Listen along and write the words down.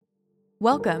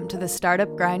Welcome to the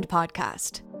Startup Grind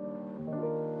podcast.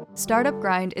 Startup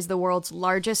Grind is the world's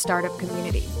largest startup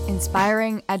community,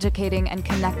 inspiring, educating, and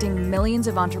connecting millions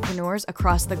of entrepreneurs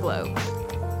across the globe.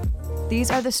 These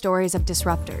are the stories of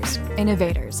disruptors,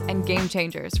 innovators, and game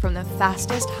changers from the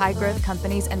fastest high-growth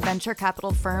companies and venture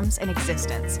capital firms in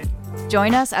existence.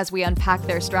 Join us as we unpack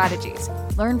their strategies,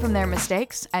 learn from their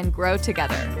mistakes, and grow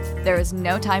together. There is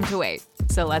no time to wait,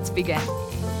 so let's begin.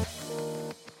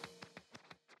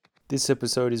 This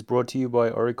episode is brought to you by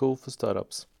Oracle for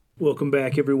Startups. Welcome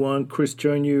back, everyone. Chris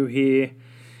Jonyu here,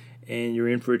 and you're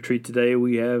in for a treat today.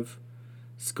 We have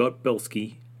Scott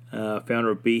Belsky, founder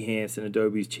of Behance and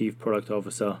Adobe's Chief Product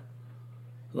Officer.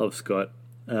 Love Scott.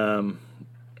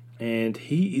 And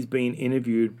he is being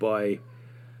interviewed by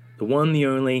the one, the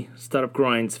only Startup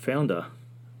Grind's founder,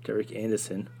 Derek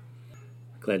Anderson.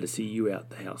 Glad to see you out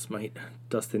the house, mate.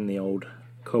 Dusting the old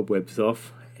cobwebs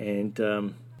off, and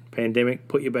pandemic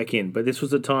put you back in. But this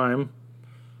was a time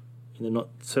in the not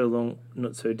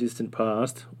so distant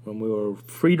past when we were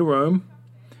free to roam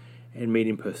and meet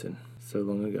in person. So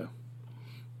long ago.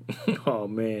 Oh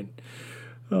man.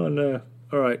 Oh no.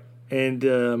 All right.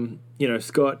 And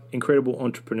Scott, incredible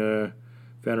entrepreneur,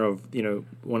 founder of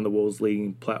one of the world's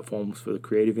leading platforms for the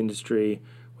creative industry,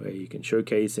 where you can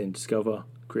showcase and discover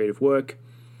creative work.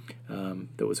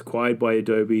 That was acquired by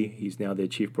Adobe. He's now their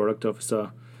chief product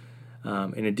officer.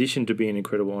 In addition to being an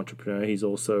incredible entrepreneur, he's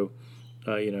also,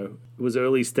 was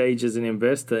early stage as an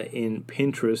investor in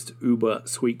Pinterest, Uber,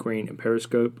 Sweetgreen, and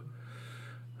Periscope.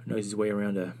 Knows his way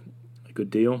around a good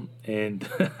deal. And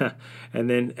and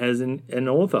then as an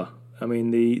author, I mean,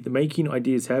 the Making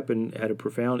Ideas Happen had a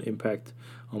profound impact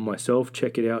on myself.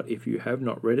 Check it out if you have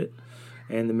not read it.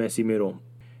 And The Messy Middle.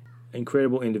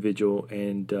 Incredible individual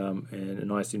and a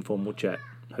nice informal chat.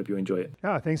 Hope you enjoy it.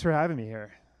 Oh, thanks for having me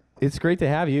here. It's great to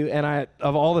have you, and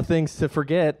of all the things to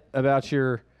forget about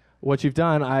what you've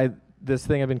done, this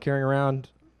thing I've been carrying around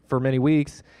for many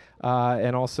weeks,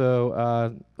 and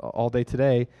also all day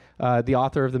today, the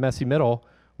author of The Messy Middle,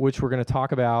 which we're going to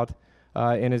talk about,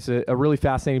 and it's a really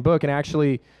fascinating book. And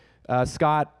actually,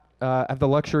 Scott, I have the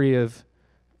luxury of,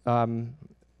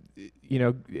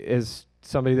 as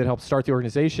somebody that helped start the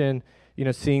organization,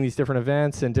 seeing these different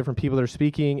events and different people that are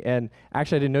speaking. And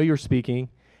actually, I didn't know you were speaking.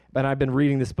 But I've been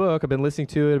reading this book. I've been listening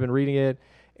to it. I've been reading it,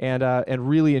 and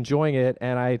really enjoying it.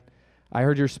 And I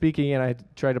heard you're speaking, and I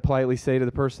tried to politely say to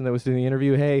the person that was doing the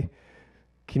interview, "Hey,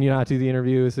 can you not do the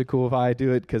interview? Is it cool if I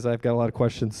do it? Because I've got a lot of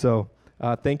questions." So,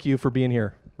 thank you for being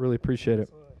here. Really appreciate it.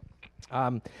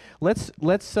 Let's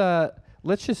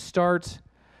just start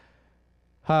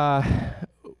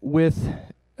with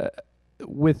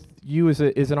you as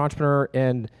an entrepreneur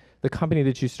and the company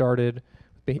that you started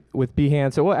with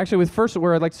Behance. So, well, actually, with first,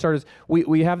 where I'd like to start is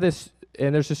we have this,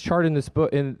 and there's this chart in this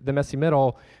book, in The Messy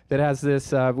Middle, that has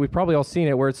this. We've probably all seen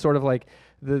it, where it's sort of like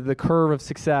the curve of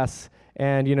success,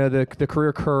 and the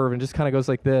career curve, and just kind of goes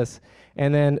like this.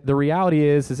 And then the reality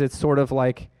is it's sort of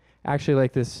like actually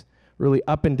like this really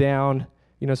up and down,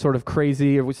 sort of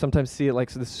crazy. Or we sometimes see it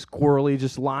like this squirrely,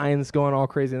 just lines going all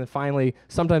crazy, and then finally,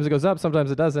 sometimes it goes up,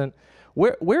 sometimes it doesn't.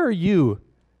 Where are you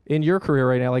in your career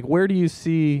right now? Like, where do you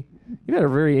see? You've had a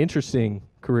very interesting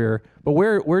career, but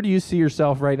where do you see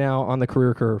yourself right now on the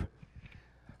career curve?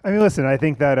 I mean, listen, I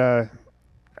think that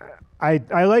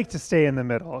I like to stay in the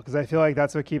middle, because I feel like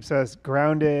that's what keeps us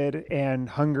grounded and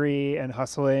hungry and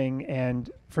hustling,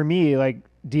 and for me, like,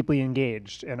 deeply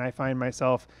engaged. And I find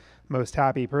myself most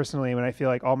happy personally when I feel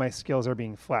like all my skills are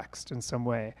being flexed in some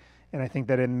way. And I think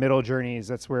that in middle journeys,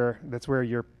 that's where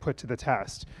you're put to the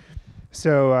test.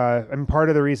 So I'm part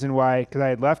of the reason why, because I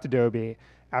had left Adobe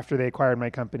after they acquired my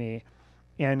company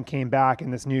and came back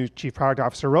in this new chief product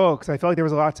officer role, because I felt like there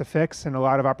was a lot to fix and a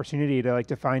lot of opportunity to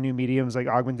define new mediums like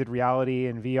augmented reality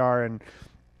and VR. And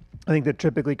I think that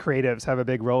typically creatives have a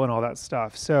big role in all that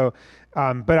stuff. So,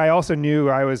 but I also knew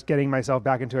I was getting myself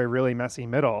back into a really messy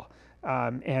middle.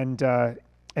 And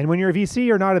when you're a VC,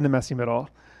 you're not in the messy middle.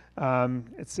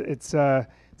 It's a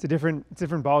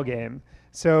different ball game.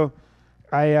 So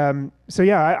I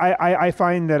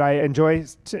find that I enjoy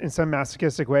in some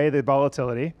masochistic way the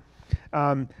volatility.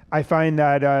 I find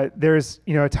that there's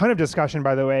a ton of discussion,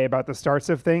 by the way, about the starts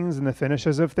of things and the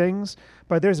finishes of things,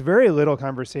 but there's very little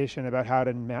conversation about how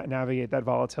to navigate that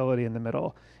volatility in the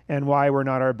middle and why we're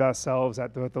not our best selves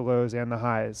at both the lows and the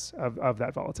highs of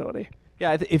that volatility.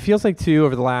 Yeah, it feels like too,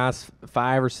 over the last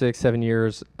 5 or 6, 7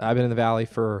 years, I've been in the Valley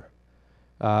for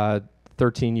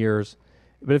 13 years,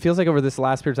 but it feels like over this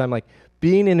last period of time, like,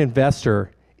 being an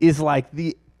investor is like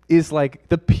the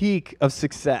peak of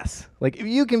success. Like, if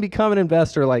you can become an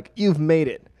investor, like, you've made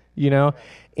it,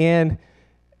 and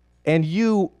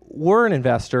you were an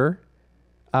investor,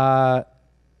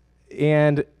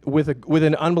 and with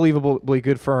an unbelievably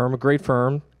good firm, a great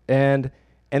firm, and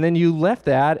then you left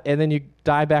that, and then you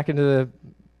dive back into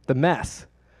the mess.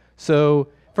 So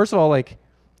first of all, like,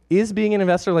 is being an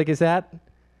investor, like, is it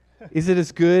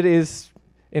as good as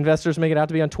investors make it out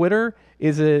to be on Twitter?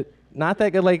 Is it not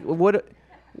that good? Like, what?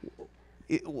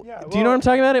 Do you know what I'm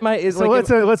talking about?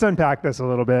 Let's unpack this a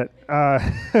little bit. I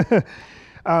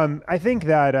think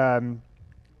that.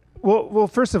 Well,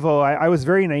 first of all, I was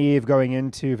very naive going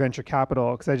into venture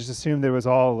capital because I just assumed it was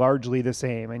all largely the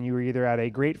same, and you were either at a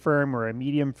great firm or a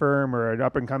medium firm or an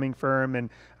up-and-coming firm,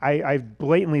 and I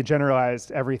blatantly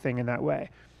generalized everything in that way.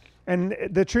 And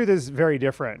the truth is very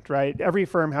different, right? Every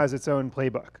firm has its own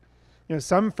playbook. You know,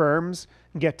 some firms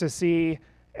get to see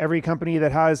every company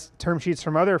that has term sheets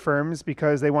from other firms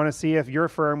because they want to see if your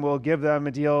firm will give them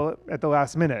a deal at the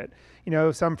last minute. You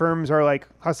know, some firms are like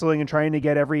hustling and trying to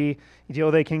get every deal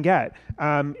they can get.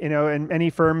 You know, and many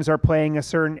firms are playing a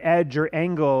certain edge or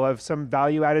angle of some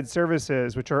value-added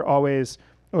services, which are always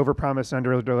overpromised and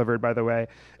under-delivered, by the way,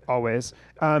 always.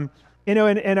 You know,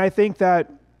 and I think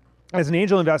that as an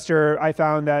angel investor, I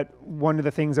found that one of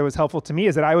the things that was helpful to me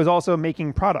is that I was also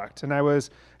making product, and I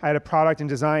had a product and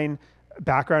design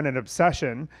background and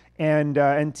obsession,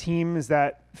 and teams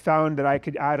that found that I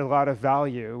could add a lot of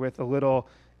value with a little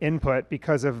input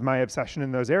because of my obsession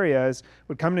in those areas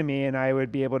would come to me, and I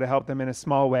would be able to help them in a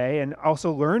small way and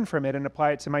also learn from it and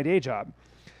apply it to my day job.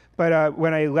 But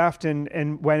when I left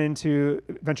and went into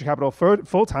venture capital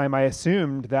full time, I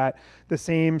assumed that the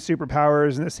same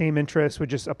superpowers and the same interests would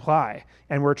just apply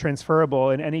and were transferable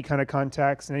in any kind of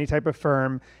context, in any type of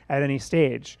firm, at any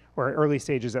stage, or early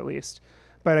stages at least.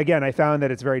 But again, I found that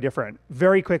it's very different.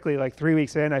 Very quickly, like 3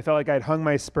 weeks in, I felt like I'd hung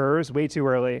my spurs way too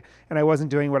early, and I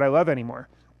wasn't doing what I love anymore.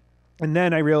 And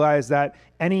then I realized that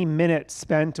any minute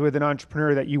spent with an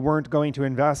entrepreneur that you weren't going to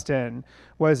invest in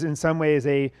was in some ways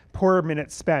a poor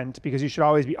minute spent, because you should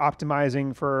always be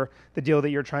optimizing for the deal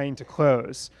that you're trying to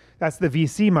close. That's the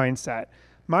VC mindset.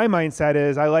 My mindset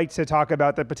is I like to talk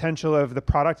about the potential of the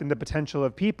product and the potential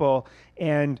of people,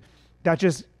 and that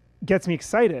just gets me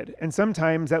excited. And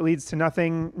sometimes that leads to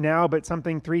nothing now, but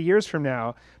something 3 years from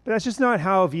now. But that's just not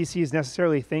how VCs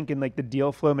necessarily think in like the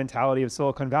deal flow mentality of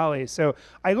Silicon Valley. So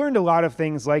I learned a lot of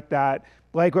things like that,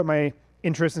 like what my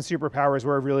interests and superpowers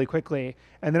were really quickly.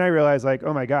 And then I realized like,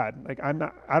 oh my God, like I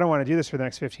don't want to do this for the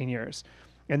next 15 years.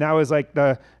 And that was like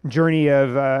the journey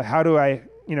of how do I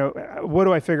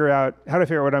figure out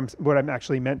what I'm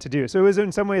actually meant to do. So it was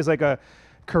in some ways like a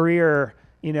career,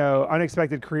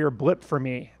 unexpected career blip for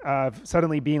me of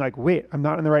suddenly being like, wait, I'm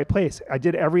not in the right place. I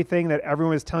did everything that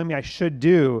everyone was telling me I should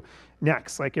do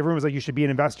next. Like everyone was like, you should be an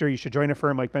investor, you should join a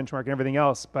firm like Benchmark and everything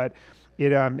else, but it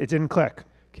didn't click.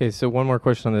 Okay, so one more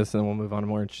question on this, and then we'll move on to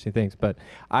more interesting things. But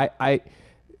I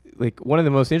like one of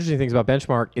the most interesting things about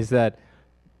Benchmark is that,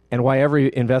 and why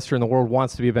every investor in the world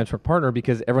wants to be a Benchmark partner,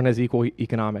 because everyone has equal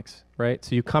economics, right?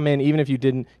 So you come in, even if you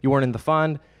weren't in the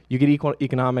fund, you get equal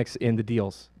economics in the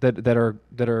deals that are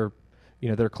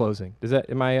closing.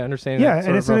 Am I understanding? Yeah, that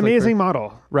and it's an amazing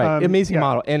model. Right, amazing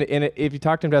model. And if you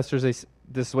talk to investors, this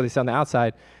is what they say on the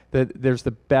outside, that there's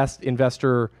the best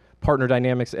investor partner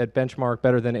dynamics at Benchmark,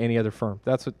 better than any other firm.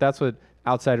 That's what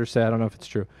outsiders say. I don't know if it's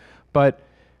true, but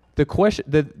the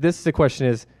question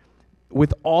is,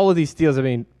 with all of these deals, I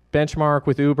mean, Benchmark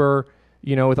with Uber,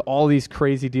 with all these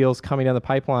crazy deals coming down the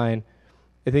pipeline,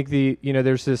 I think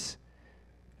there's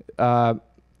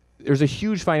a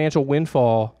huge financial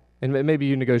windfall, and maybe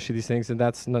you negotiate these things, and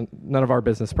that's none of our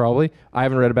business probably. I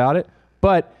haven't read about it,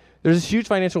 but there's this huge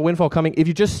financial windfall coming if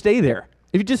you just stay there,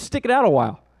 if you just stick it out a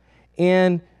while,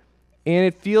 and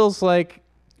it feels like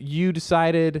you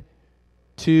decided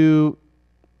to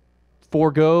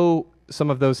forego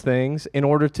some of those things in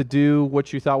order to do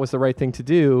what you thought was the right thing to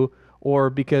do,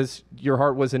 or because your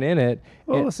heart wasn't in it.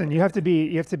 Well, listen, you have to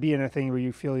be in a thing where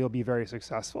you feel you'll be very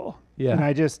successful. Yeah. And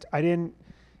I didn't,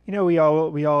 we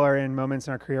all are in moments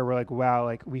in our career where like, wow,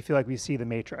 like we feel like we see the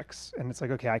matrix, and it's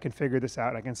like, okay, I can figure this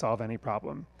out. I can solve any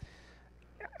problem.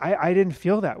 I didn't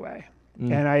feel that way.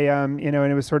 And I, and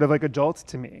it was sort of like a jolt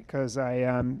to me, because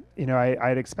I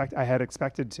had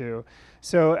expected to.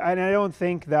 So, and I don't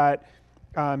think that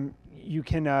you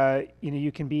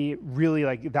can be really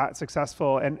like that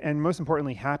successful and most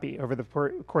importantly happy over the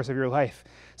course of your life.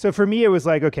 So for me, it was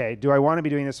like, okay, do I want to be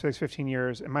doing this for the next 15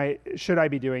 years? Should I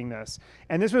be doing this?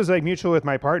 And this was like mutual with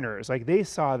my partners. Like they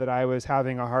saw that I was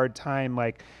having a hard time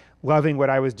like loving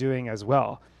what I was doing as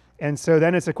well. And so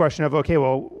then it's a question of, okay,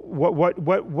 well,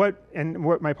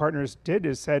 what my partners did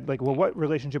is said like, well, what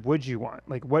relationship would you want?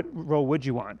 Like what role would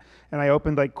you want? And I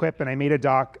opened like Quip, and I made a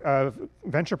doc of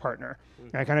venture partner.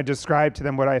 I kind of described to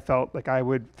them what I felt like I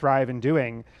would thrive in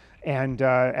doing, and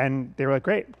they were like,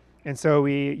 great. And so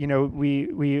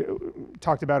we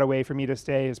talked about a way for me to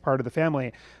stay as part of the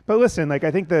family. But listen, like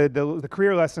I think the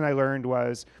career lesson I learned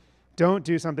was, don't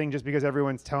do something just because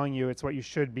everyone's telling you it's what you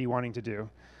should be wanting to do.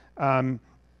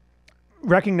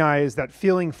 Recognize that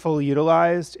feeling fully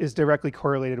utilized is directly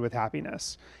correlated with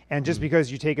happiness. And just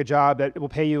because you take a job that will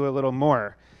pay you a little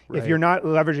more, if you're not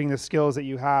leveraging the skills that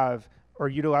you have or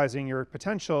utilizing your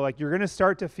potential, like you're going to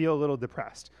start to feel a little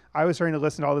depressed. I was starting to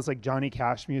listen to all this like Johnny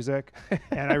Cash music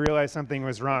and I realized something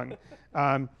was wrong.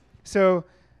 So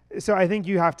I think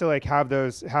you have to like have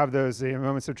those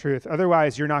moments of truth.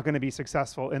 Otherwise you're not going to be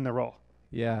successful in the role.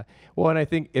 Yeah. Well, and I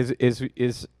think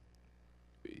is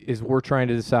we're trying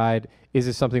to decide, is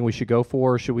this something we should go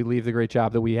for? Should we leave the great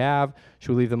job that we have?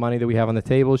 Should we leave the money that we have on the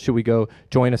table? Should we go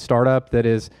join a startup that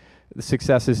is, the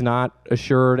success is not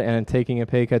assured and taking a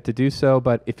pay cut to do so,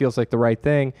 but it feels like the right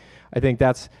thing? I think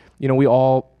that's, we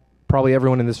all, probably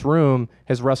everyone in this room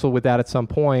has wrestled with that at some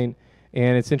point.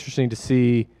 And it's interesting to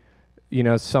see,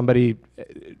 somebody,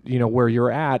 where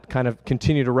you're at kind of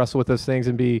continue to wrestle with those things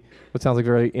and be what sounds like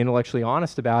very intellectually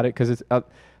honest about it. Cause it's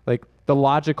like the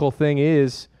logical thing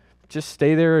is just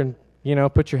stay there and,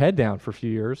 put your head down for a few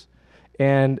years,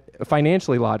 and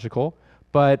financially logical,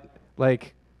 but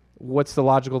like, what's the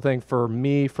logical thing for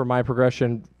me, for my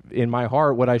progression in my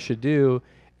heart, what I should do?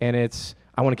 And it's,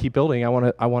 I want to keep building. I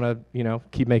want to,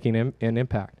 keep making an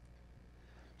impact.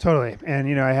 Totally.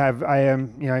 And,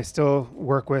 I still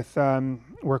work with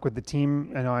the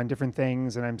team, on different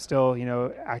things, and I'm still,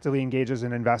 actively engaged as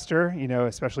an investor,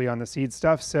 especially on the seed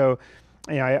stuff. So,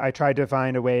 I tried to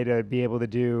find a way to be able to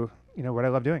do, what I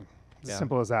love doing. As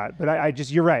simple as that. But I just,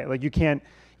 you're right. Like you can't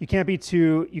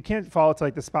fall into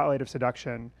like the spotlight of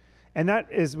seduction. And that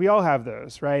is, we all have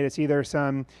those, right? It's either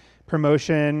some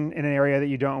promotion in an area that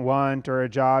you don't want, or a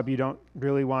job you don't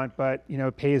really want, but,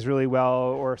 pays really well,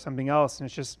 or something else. And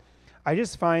it's just, I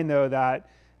just find though that,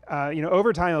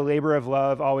 over time, a labor of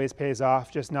love always pays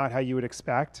off, just not how you would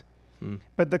expect.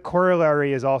 But the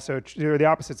corollary is also true, or the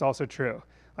opposite's also true.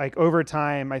 Like over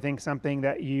time, I think something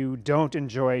that you don't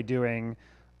enjoy doing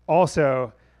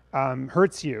also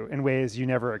hurts you in ways you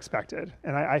never expected.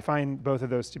 And I find both of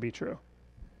those to be true.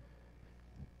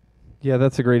 Yeah,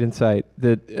 that's a great insight.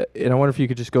 And I wonder if you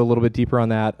could just go a little bit deeper on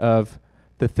that, of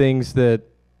the things that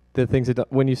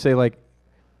when you say like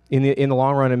in the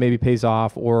long run it maybe pays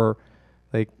off, or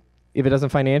like if it doesn't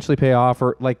financially pay off,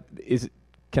 or like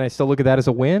can I still look at that as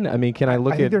a win? I mean, can I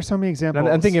look at? I think there's so many examples.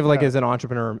 I'm thinking of like as an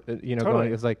entrepreneur, Totally.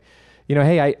 Going, it's like,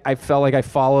 hey, I felt like I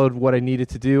followed what I needed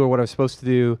to do or what I was supposed to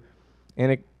do,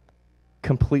 and it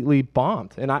completely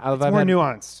bombed. And it's more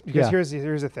nuanced, because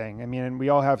here's the thing. I mean, and we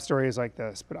all have stories like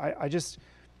this, but I just,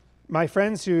 my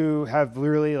friends who have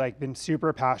literally like been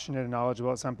super passionate and knowledgeable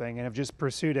about something and have just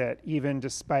pursued it, even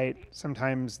despite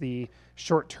sometimes the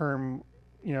short-term,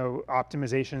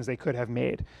 optimizations they could have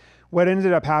made. What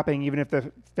ended up happening, even if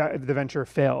the venture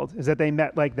failed, is that they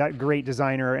met like that great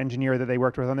designer or engineer that they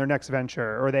worked with on their next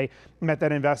venture, or they met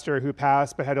that investor who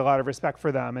passed but had a lot of respect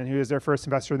for them and who was their first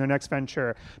investor in their next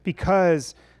venture,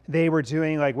 because they were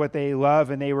doing like what they love,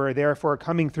 and they were therefore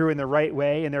coming through in the right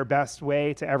way, in their best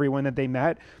way, to everyone that they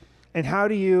met. And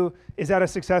is that a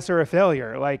success or a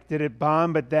failure? Like, did it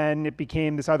bomb, but then it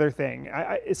became this other thing?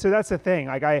 So that's the thing.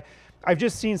 Like I've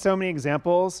just seen so many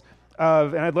examples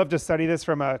of, and I'd love to study this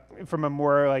from a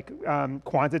more like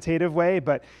quantitative way,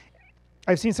 but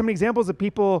I've seen so many examples of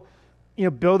people,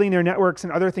 building their networks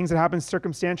and other things that happen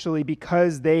circumstantially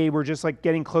because they were just like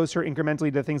getting closer incrementally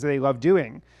to the things that they love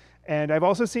doing. And I've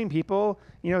also seen people,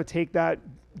 take that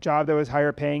job that was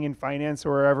higher paying in finance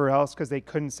or wherever else because they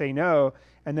couldn't say no,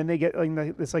 and then they get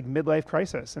like this like midlife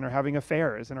crisis and are having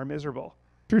affairs and are miserable.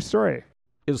 True story.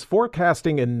 Is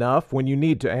forecasting enough when you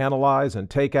need to analyze and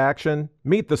take action?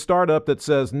 Meet the startup that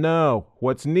says no.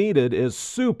 What's needed is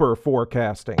super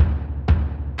forecasting.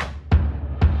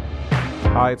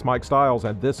 Hi, it's Mike Stiles,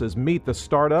 and this is Meet the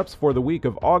Startups for the week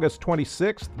of August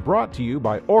 26th, brought to you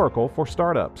by Oracle for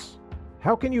Startups.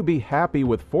 How can you be happy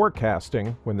with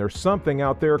forecasting when there's something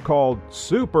out there called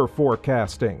super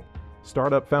forecasting?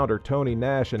 Startup founder Tony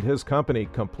Nash and his company,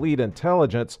 Complete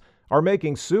Intelligence, are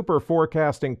making super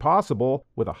forecasting possible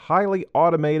with a highly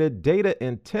automated,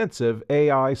 data-intensive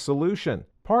AI solution.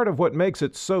 Part of what makes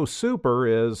it so super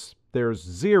is there's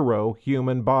zero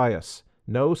human bias.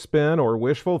 No spin or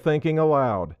wishful thinking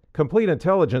allowed. Complete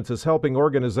Intelligence is helping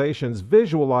organizations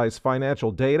visualize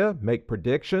financial data, make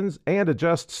predictions, and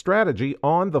adjust strategy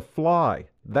on the fly.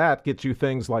 That gets you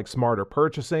things like smarter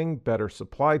purchasing, better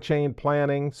supply chain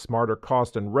planning, smarter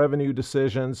cost and revenue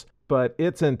decisions, but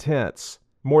it's intense.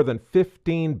 More than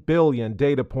 15 billion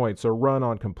data points are run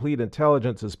on Complete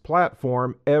Intelligence's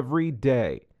platform every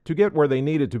day. To get where they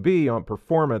needed to be on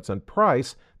performance and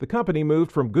price, the company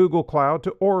moved from Google Cloud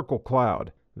to Oracle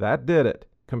Cloud. That did it.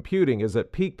 Computing is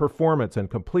at peak performance, and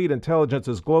Complete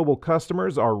Intelligence's global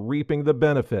customers are reaping the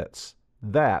benefits.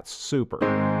 That's super.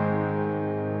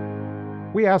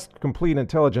 We asked Complete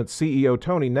Intelligence CEO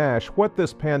Tony Nash what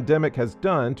this pandemic has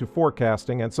done to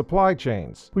forecasting and supply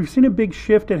chains. We've seen a big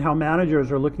shift in how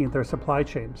managers are looking at their supply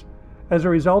chains. As a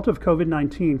result of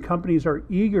COVID-19, companies are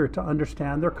eager to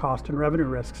understand their cost and revenue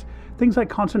risks, things like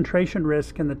concentration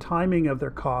risk and the timing of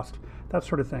their cost, that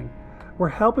sort of thing. We're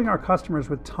helping our customers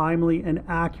with timely and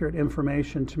accurate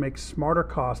information to make smarter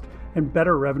cost and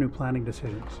better revenue planning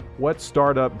decisions. What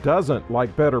startup doesn't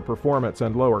like better performance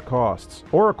and lower costs?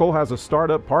 Oracle has a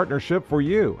startup partnership for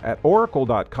you at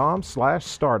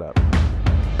oracle.com/startup.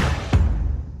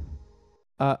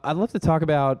 I'd love to talk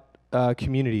about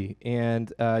community,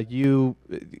 and could you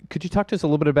talk to us a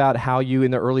little bit about how you,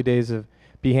 in the early days of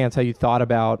Behance, how you thought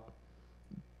about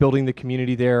building the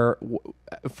community there?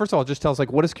 First of all, just tell us,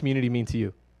 what does community mean to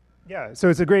you? Yeah, so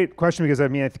it's a great question because,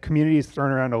 community is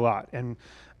thrown around a lot. And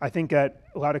I think that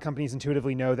a lot of companies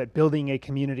intuitively know that building a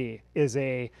community is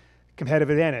a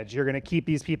competitive advantage. You're going to keep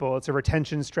these people. It's a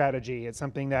retention strategy. It's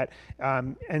something that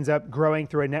ends up growing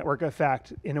through a network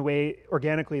effect in a way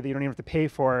organically that you don't even have to pay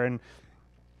for. And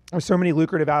there's so many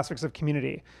lucrative aspects of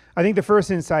community. I think the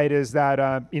first insight is that,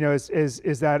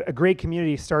 is that a great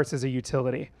community starts as a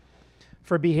utility.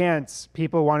 For Behance,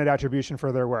 people wanted attribution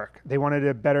for their work. They wanted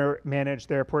to better manage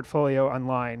their portfolio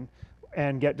online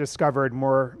and get discovered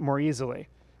more easily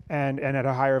and at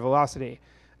a higher velocity.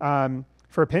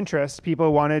 For Pinterest,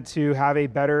 people wanted to have a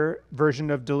better version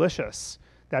of Delicious,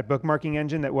 that bookmarking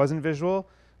engine that wasn't visual.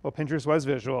 Well, Pinterest was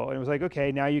visual. And it was like,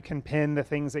 okay, now you can pin the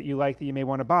things that you like that you may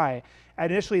want to buy.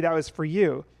 And initially, that was for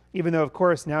you, even though, of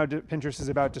course, now Pinterest is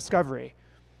about discovery.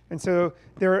 And so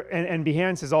and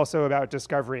Behance is also about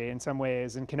discovery in some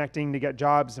ways and connecting to get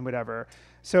jobs and whatever.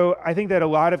 So I think that a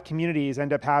lot of communities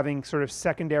end up having sort of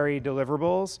secondary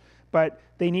deliverables, but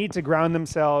they need to ground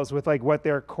themselves with what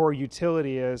their core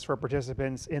utility is for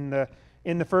participants in the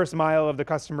first mile of the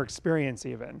customer experience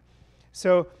even.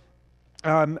 So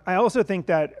I also think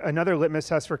that another litmus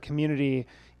test for community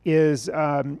is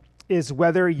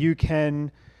whether you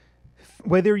kind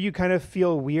of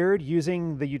feel weird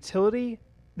using the utility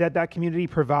that community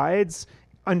provides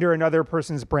under another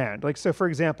person's brand. So for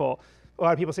example, a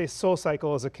lot of people say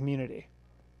SoulCycle is a community.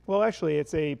 Well, actually,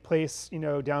 it's a place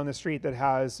down the street that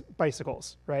has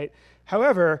bicycles, right?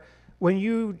 However, when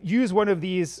you use one of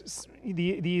these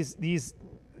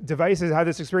devices, have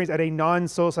this experience at a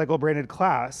non-SoulCycle branded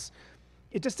class,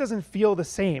 it just doesn't feel the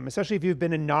same, especially if you've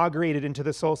been inaugurated into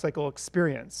the SoulCycle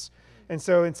experience. And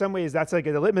so in some ways, that's a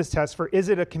litmus test for, is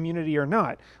it a community or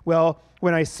not? Well,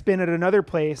 when I spin at another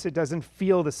place, it doesn't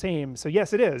feel the same. So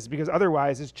yes, it is, because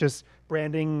otherwise it's just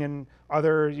branding and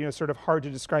other sort of hard to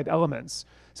describe elements.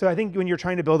 So I think when you're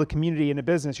trying to build a community in a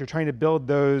business, you're trying to build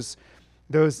those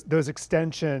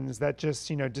extensions that just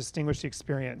distinguish the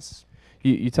experience.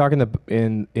 You talk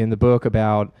in the book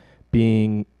about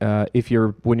being when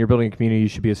you're building a community, you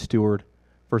should be a steward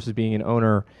versus being an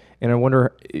owner. And I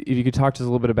wonder if you could talk to us a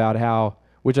little bit about how,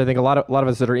 which I think a lot of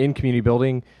us that are in community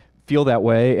building feel that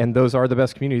way, and those are the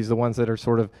best communities, the ones that are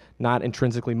sort of not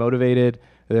intrinsically motivated,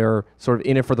 they're sort of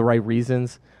in it for the right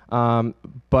reasons.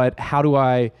 But how do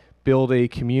I build a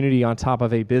community on top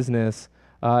of a business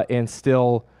and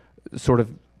still sort of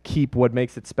keep what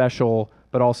makes it special,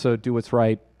 but also do what's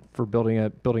right for building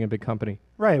a big company?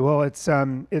 Right. Well, it's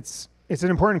an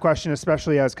important question,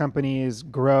 especially as companies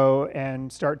grow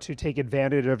and start to take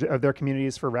advantage of their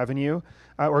communities for revenue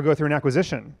or go through an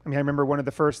acquisition. I remember one of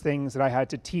the first things that I had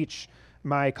to teach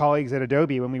my colleagues at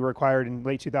Adobe when we were acquired in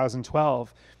late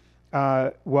 2012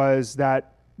 was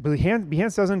that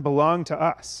Behance doesn't belong to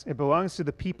us. It belongs to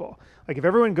the people. If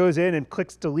everyone goes in and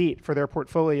clicks delete for their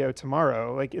portfolio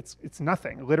tomorrow, it's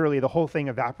nothing. Literally, the whole thing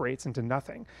evaporates into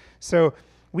nothing. So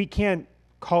we can't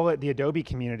call it the Adobe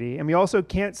community, and we also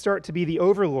can't start to be the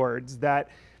overlords that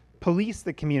police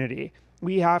the community.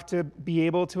 We have to be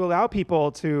able to allow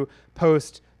people to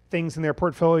post things in their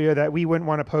portfolio that we wouldn't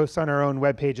want to post on our own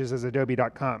web pages as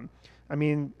adobe.com.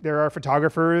 There are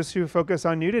photographers who focus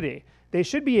on nudity. They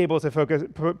should be able to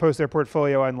post their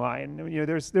portfolio online.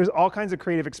 There's all kinds of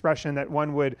creative expression that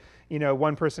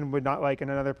one person would not like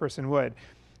and another person would.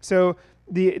 So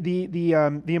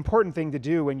the important thing to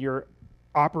do when you're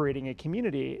operating a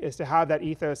community is to have that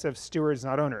ethos of stewards,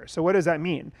 not owners. So what does that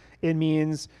mean? It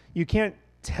means you can't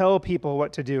tell people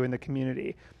what to do in the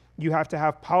community. You have to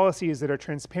have policies that are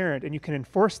transparent and you can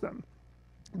enforce them.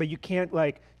 but you can't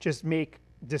like just make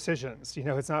decisions.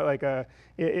 It's not like it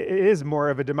is more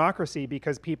of a democracy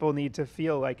because people need to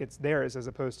feel like it's theirs as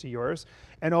opposed to yours.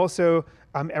 And also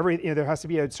there has to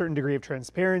be a certain degree of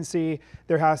transparency.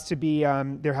 There has to be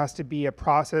a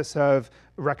process of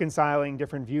reconciling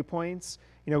different viewpoints.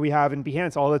 We have in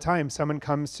Behance all the time, someone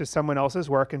comes to someone else's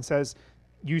work and says,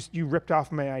 you ripped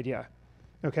off my idea.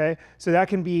 Okay, so that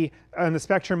can be on the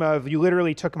spectrum of you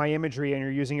literally took my imagery and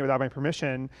you're using it without my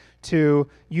permission, to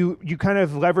you kind of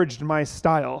leveraged my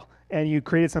style and you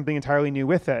created something entirely new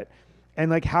with it. And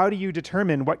like, how do you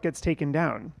determine what gets taken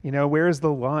down? Where's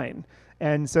the line?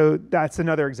 And so that's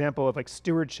another example of like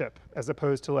stewardship as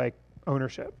opposed to like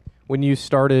ownership. When you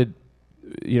started,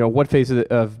 what phase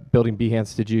of building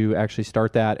Behance did you actually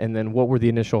start that? And then what were the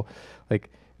initial,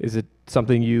 like, is it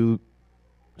something you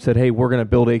said, hey, we're going to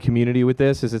build a community with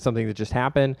this? Is it something that just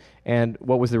happened? And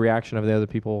what was the reaction of the other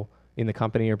people in the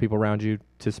company or people around you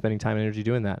to spending time and energy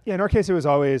doing that? Yeah, in our case, it was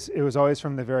always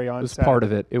from the very onset. It was part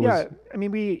of it. I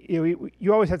mean,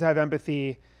 you always have to have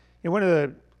empathy. One of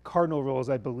the cardinal rules,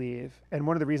 I believe, and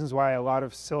one of the reasons why a lot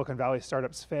of Silicon Valley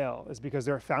startups fail is because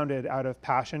they're founded out of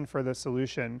passion for the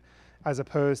solution as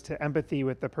opposed to empathy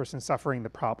with the person suffering the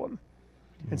problem.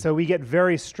 And so we get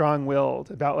very strong-willed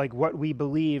about like what we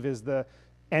believe is the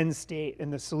end state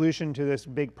and the solution to this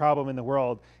big problem in the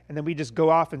world. And then we just go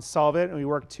off and solve it, and we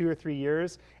work 2 or 3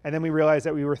 years, and then we realize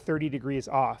that we were 30 degrees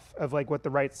off of like what the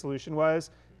right solution was,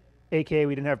 aka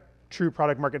we didn't have true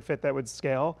product market fit that would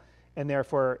scale, and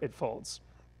therefore it folds.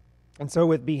 And so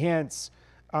with Behance,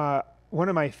 one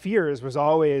of my fears was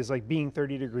always like being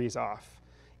 30 degrees off.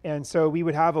 And so we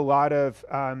would have a lot of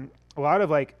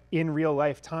like in real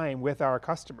life time with our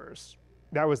customers.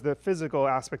 That was the physical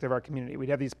aspect of our community. We'd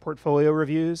have these portfolio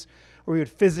reviews where we would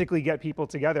physically get people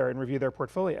together and review their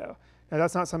portfolio. Now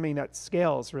that's not something that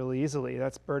scales really easily.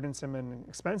 That's burdensome and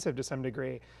expensive to some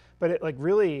degree, but it like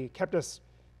really kept us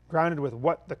grounded with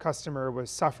what the customer was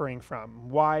suffering from,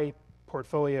 why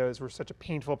portfolios were such a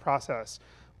painful process,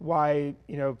 why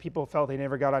people felt they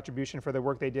never got attribution for the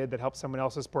work they did that helped someone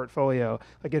else's portfolio.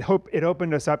 Like it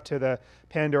opened us up to the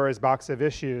Pandora's box of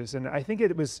issues. And I think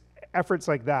it was efforts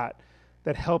like that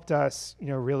helped us,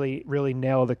 really, really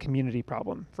nail the community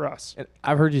problem for us. And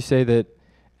I've heard you say that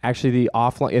actually the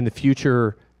offline, in the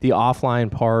future, the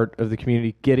offline part of the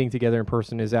community getting together in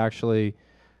person is actually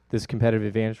this competitive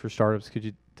advantage for startups. Could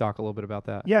you talk a little bit about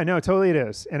that? Yeah, no, totally it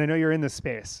is. And I know you're in this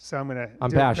space, so I'm going to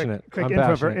I'm passionate. Quick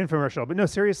infomercial. But no,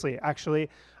 seriously, actually,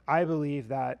 I believe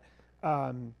that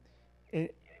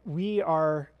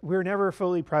we're never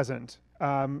fully present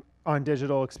on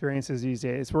digital experiences these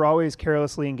days. We're always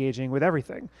carelessly engaging with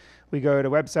everything. We go to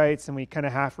websites and we kind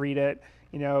of half read it.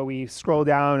 We scroll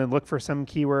down and look for some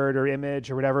keyword or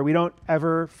image or whatever. We don't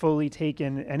ever fully take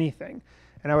in anything.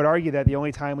 And I would argue that the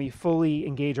only time we fully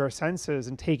engage our senses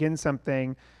and take in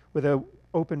something with an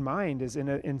open mind is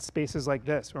in spaces like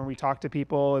this, when we talk to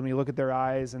people and we look at their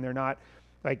eyes and they're not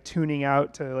like tuning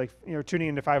out to like, tuning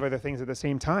into 5 other things at the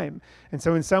same time. And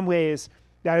so in some ways,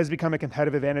 that has become a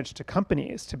competitive advantage to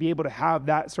companies to be able to have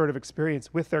that sort of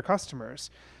experience with their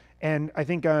customers. And I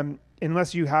think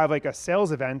unless you have like a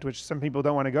sales event, which some people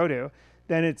don't want to go to,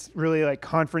 then it's really like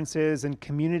conferences and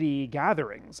community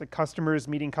gatherings, like customers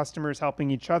meeting customers, helping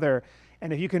each other.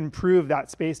 And if you can prove that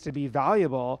space to be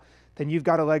valuable, then you've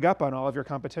got a leg up on all of your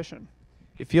competition.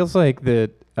 It feels like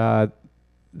that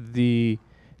the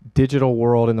digital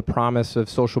world and the promise of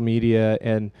social media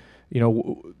and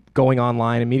going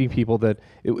online and meeting people, that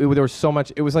there was so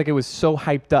much, it was so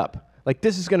hyped up. Like,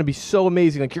 this is going to be so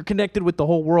amazing. Like, you're connected with the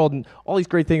whole world and all these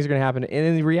great things are going to happen.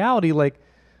 And in reality, like,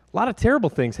 a lot of terrible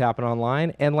things happen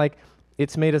online, and like,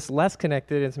 it's made us less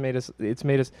connected. It's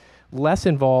made us less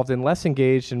involved and less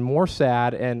engaged and more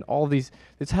sad, and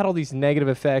it's had all these negative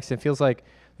effects. It feels like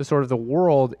the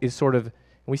world is sort of, and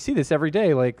we see this every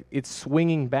day, like it's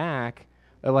swinging back,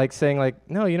 like saying like,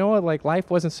 no, you know what, like life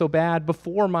wasn't so bad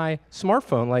before my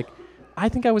smartphone. Like, I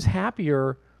think I was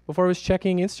happier before I was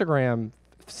checking Instagram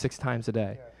 6 times a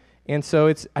day. Yeah. And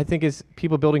so I think as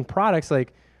people building products,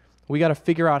 like we got to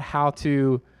figure out how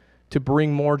to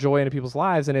bring more joy into people's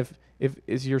lives. And if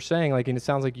as you're saying, like, and it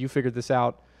sounds like you figured this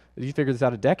out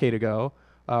a decade ago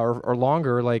or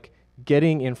longer, like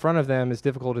getting in front of them, as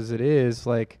difficult as it is,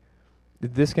 like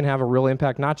this can have a real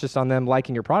impact, not just on them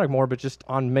liking your product more, but just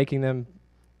on making them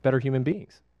better human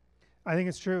beings. I think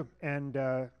it's true. And,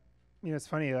 it's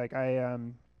funny, like I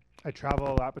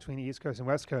travel a lot between the East Coast and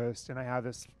West Coast, and I have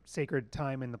this sacred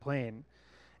time in the plane.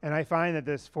 And I find that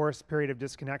this forced period of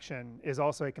disconnection is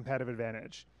also a competitive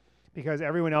advantage, because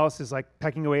everyone else is like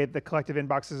pecking away at the collective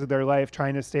inboxes of their life,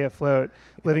 trying to stay afloat,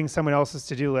 living someone else's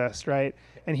to-do list, right?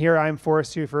 And here I'm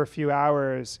forced to, for a few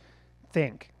hours,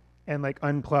 think and like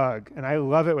unplug. And I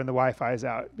love it when the Wi-Fi is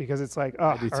out, because it's like,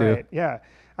 oh, all right, yeah.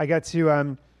 I get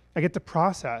to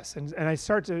process, and I've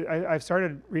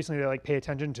started recently to like pay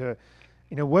attention to,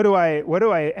 what do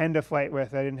I end a flight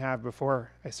with I didn't have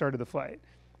before I started the flight.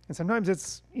 And sometimes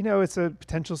it's a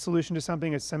potential solution to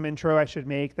something. It's some intro I should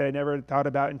make that I never thought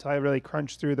about until I really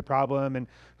crunched through the problem and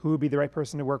who would be the right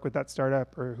person to work with that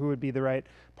startup, or who would be the right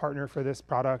partner for this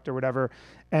product or whatever.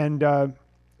 And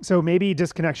so maybe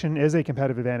disconnection is a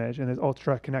competitive advantage in this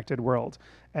ultra connected world.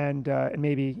 And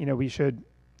maybe, we should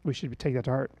take that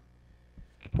to heart.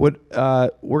 We're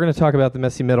going to talk about the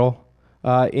messy middle,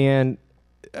 and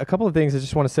a couple of things I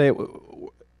just want to say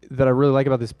that I really like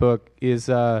about this book is,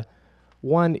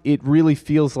 one, it really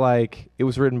feels like it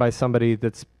was written by somebody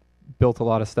that's built a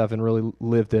lot of stuff and really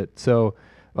lived it. So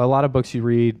a lot of books you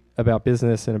read about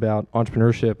business and about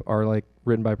entrepreneurship are like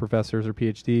written by professors or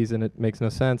PhDs, and it makes no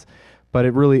sense. But I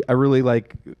really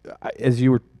like, as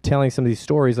you were telling some of these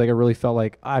stories, like I really felt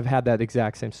like I've had that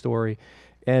exact same story.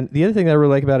 And the other thing that I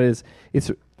really like about it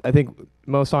is I think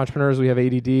most entrepreneurs, we have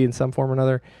ADD in some form or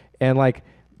another, and like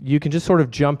you can just sort of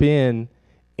jump in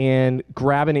and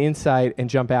grab an insight and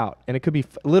jump out. And it could be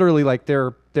literally like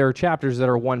there are chapters that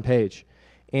are 1 page.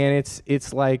 And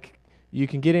it's like you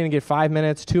can get in and get 5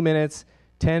 minutes, 2 minutes,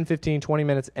 10, 15, 20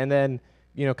 minutes, and then,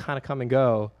 kind of come and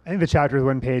go. I think the chapter with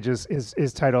 1 page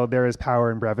is titled "There is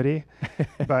Power in Brevity,"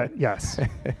 but yes.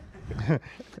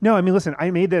 No, I mean, listen, I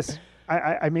made this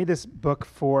book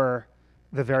for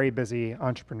the very busy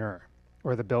entrepreneur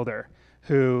or the builder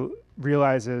who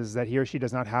realizes that he or she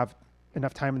does not have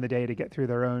enough time in the day to get through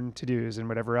their own to-dos and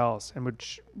whatever else, and would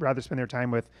rather spend their time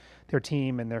with their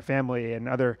team and their family and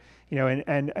other,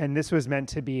 and this was meant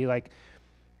to be like,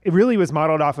 it really was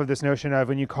modeled off of this notion of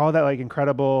when you call that like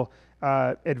incredible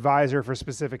advisor for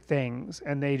specific things,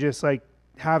 and they just like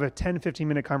have a 10, 15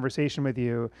 minute conversation with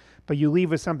you, but you leave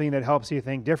with something that helps you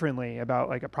think differently about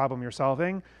like a problem you're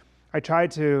solving. I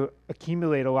tried to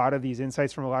accumulate a lot of these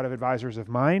insights from a lot of advisors of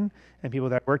mine and people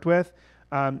that I worked with,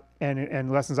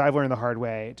 and lessons I've learned the hard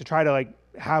way, to try to like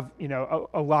have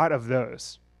a lot of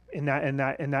those in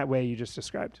that way you just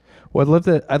described. Well,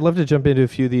 I'd love to jump into a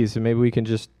few of these, and maybe we can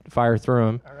just fire through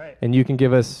them. All right. And you can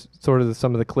give us sort of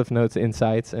some of the Cliff Notes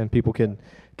insights, and people can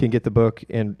get the book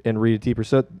and read it deeper.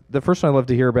 So the first one I'd love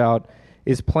to hear about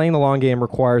is playing the long game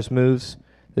requires moves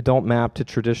that don't map to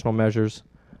traditional measures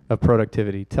of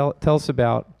productivity. Tell us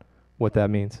about what that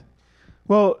means.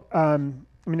 Well, I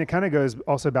mean, it kind of goes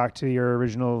also back to your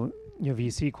original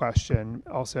VC question.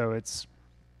 Also, it's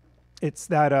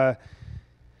that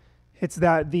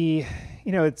the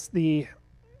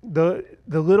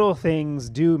little things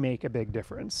do make a big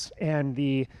difference. And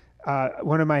the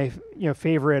one of my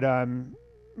favorite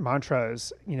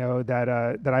mantras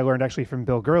that I learned actually from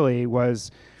Bill Gurley was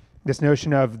this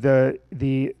notion of the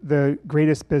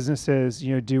greatest businesses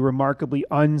do remarkably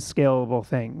unscalable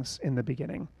things in the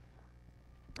beginning.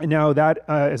 And now that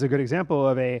is a good example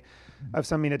of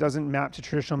something that doesn't map to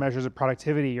traditional measures of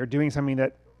productivity. You're doing something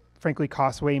that frankly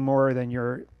costs way more than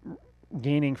you're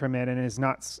gaining from it, and is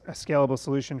not a scalable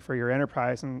solution for your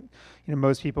enterprise. And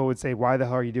most people would say, why the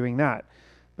hell are you doing that?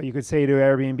 But you could say to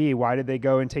Airbnb, why did they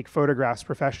go and take photographs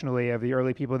professionally of the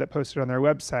early people that posted on their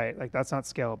website? Like, that's not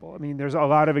scalable. I mean, there's a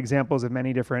lot of examples of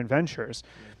many different ventures.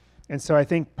 And so I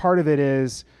think part of it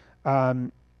is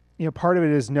knowing,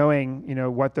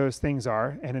 what those things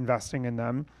are and investing in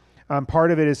them.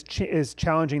 Part of it is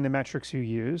challenging the metrics you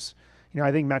use.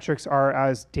 I think metrics are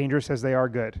as dangerous as they are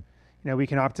good. We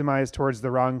can optimize towards the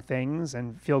wrong things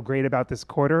and feel great about this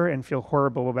quarter and feel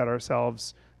horrible about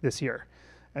ourselves this year.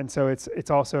 And so it's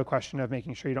also a question of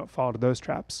making sure you don't fall into those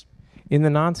traps. In the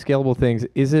non-scalable things,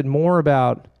 is it more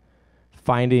about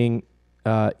finding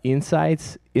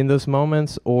insights in those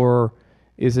moments, or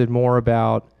is it more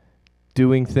about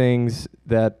doing things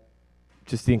that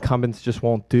just the incumbents just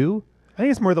won't do? I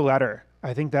think it's more the latter.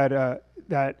 I think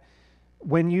that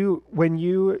when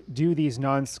you do these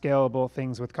non-scalable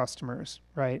things with customers,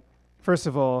 right? First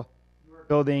of all, you're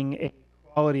building a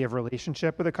quality of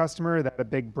relationship with a customer that a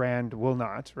big brand will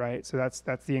not, right? So that's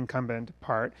the incumbent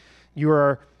part. You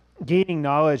are gaining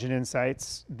knowledge and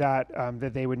insights that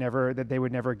they would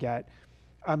never get.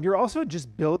 You're also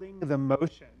just building the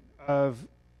motion of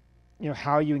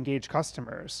how you engage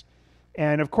customers.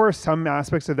 And of course, some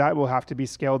aspects of that will have to be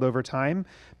scaled over time,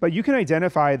 but you can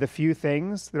identify the few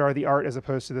things that are the art as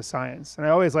opposed to the science. And I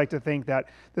always like to think that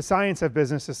the science of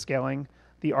business is scaling.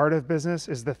 The art of business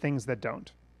is the things that don't.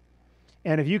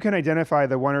 And if you can identify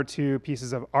the one or two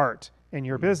pieces of art in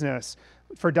your business.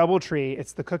 For DoubleTree,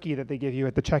 it's the cookie that they give you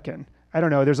at the check-in. I don't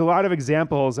know. There's a lot of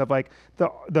examples of like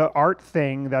the art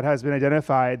thing that has been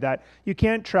identified that you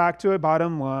can't track to a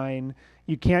bottom line.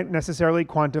 You can't necessarily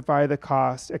quantify the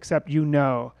cost, except you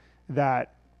know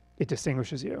that it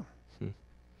distinguishes you.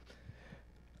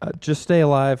 Just stay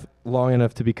alive long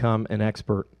enough to become an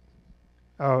expert.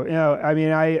 Oh, I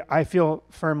mean, I feel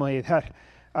firmly that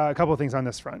a couple of things on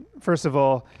this front. First of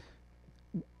all,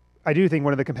 I do think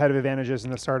one of the competitive advantages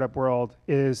in the startup world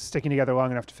is sticking together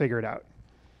long enough to figure it out.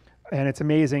 And it's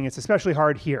amazing. It's especially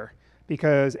hard here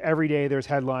because every day there's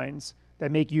headlines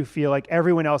that make you feel like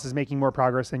everyone else is making more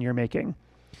progress than you're making.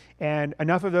 And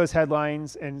enough of those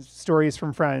headlines and stories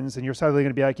from friends, and you're suddenly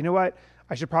going to be like, you know what?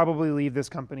 I should probably leave this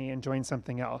company and join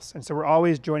something else. And so we're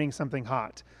always joining something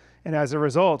hot. And as a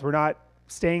result, we're not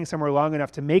staying somewhere long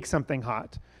enough to make something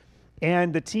hot.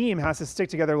 And the team has to stick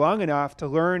together long enough to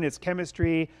learn its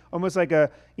chemistry, almost like a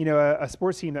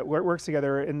sports team that works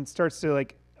together and starts to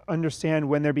like understand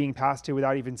when they're being passed to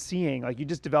without even seeing. Like you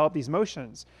just develop these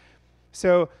motions.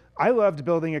 So I loved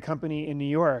building a company in New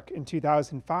York in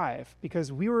 2005 because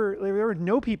there were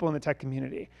no people in the tech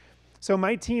community. So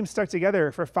my team stuck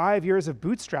together for 5 years of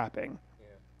bootstrapping,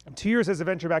 2 years as a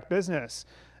venture-backed business,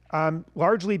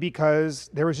 largely because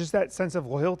there was just that sense of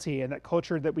loyalty and that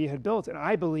culture that we had built. And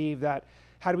I believe that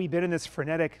had we been in this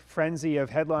frenetic frenzy of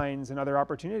headlines and other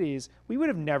opportunities, we would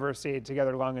have never stayed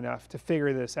together long enough to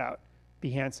figure this out,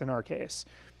 Behance in our case.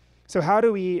 So how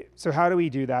do we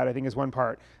do that, I think, is one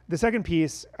part. The second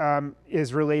piece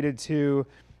is related to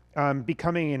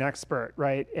becoming an expert,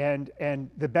 right? And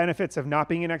the benefits of not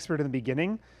being an expert in the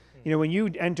beginning. You know, when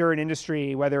you enter an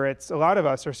industry, whether it's a lot of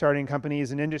us are starting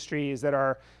companies in industries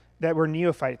that we're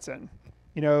neophytes in,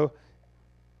 you know,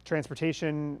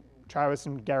 transportation, Travis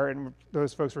and Garrett and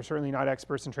those folks were certainly not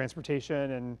experts in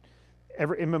transportation, and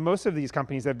most of these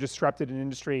companies that have disrupted an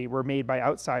industry were made by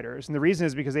outsiders. And the reason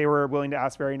is because they were willing to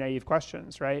ask very naive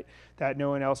questions, right? That no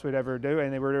one else would ever do.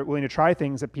 And they were willing to try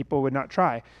things that people would not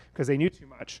try because they knew too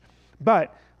much.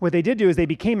 But what they did do is they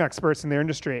became experts in their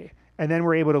industry and then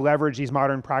were able to leverage these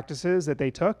modern practices that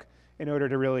they took in order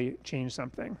to really change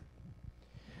something.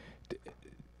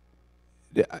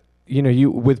 You know,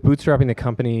 you with bootstrapping the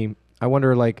company, I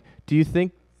wonder, like, do you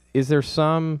think, is there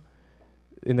some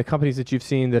in the companies that you've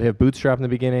seen that have bootstrapped in the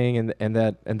beginning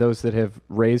and those that have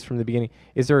raised from the beginning,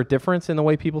 is there a difference in the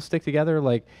way people stick together?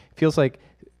 Like, it feels like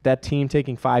that team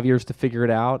taking 5 years to figure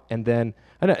it out, and then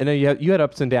I know you had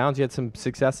ups and downs, you had some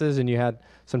successes, and you had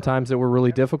some times that were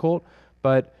really difficult.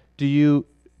 But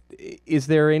is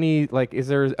there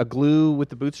a glue with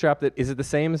the bootstrap that is it the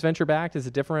same as venture backed? Is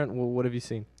it different? Well, what have you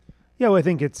seen? Yeah, well, I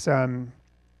think it's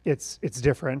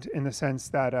different in the sense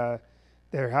that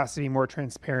there has to be more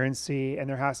transparency and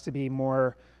there has to be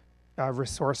more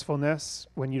resourcefulness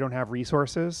when you don't have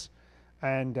resources.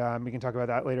 And we can talk about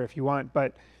that later if you want.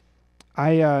 But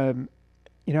I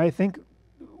think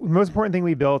the most important thing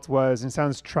we built was, and it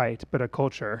sounds trite, but a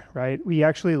culture, right? We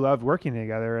actually loved working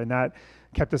together, and that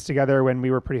kept us together when we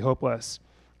were pretty hopeless.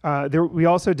 We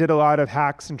also did a lot of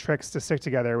hacks and tricks to stick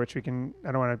together, which I don't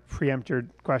want to preempt your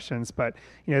questions, but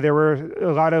there were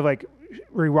a lot of like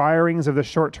rewirings of the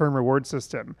short-term reward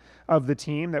system of the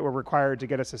team that were required to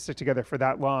get us to stick together for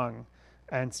that long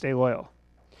and stay loyal.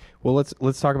 Well,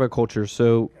 let's talk about culture.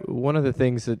 So one of the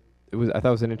things that I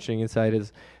thought was an interesting insight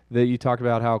is that you talked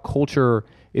about how culture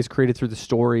is created through the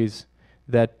stories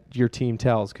that your team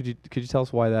tells. Could you tell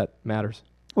us why that matters?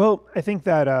 Well, I think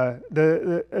that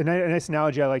a nice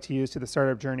analogy I like to use to the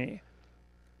startup journey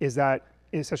is that,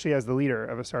 especially as the leader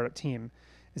of a startup team,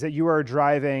 is that you are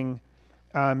driving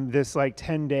this like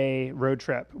 10-day road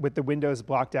trip with the windows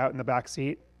blocked out in the back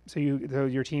seat, so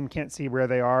your team can't see where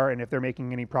they are and if they're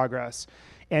making any progress.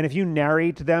 And if you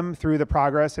narrate them through the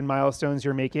progress and milestones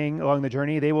you're making along the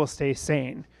journey, they will stay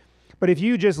sane. But if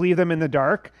you just leave them in the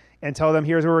dark and tell them,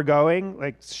 here's where we're going,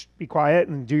 like be quiet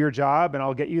and do your job and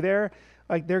I'll get you there,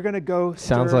 like they're going to go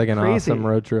sounds like an crazy. Awesome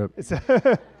road trip. It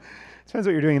depends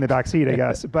what you're doing in the back seat, I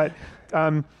guess. But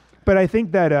I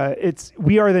think that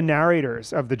we are the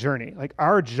narrators of the journey. Like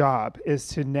our job is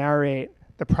to narrate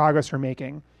the progress we're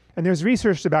making. And there's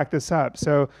research to back this up.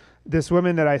 So this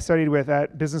woman that I studied with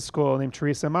at business school named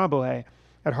Teresa Amabile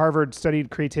at Harvard studied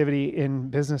creativity in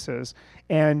businesses.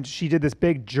 And she did this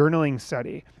big journaling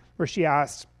study where she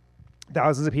asked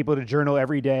thousands of people to journal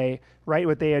every day, write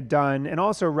what they had done, and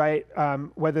also write how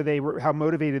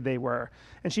motivated they were.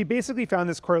 And she basically found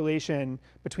this correlation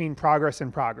between progress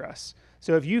and progress.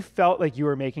 So if you felt like you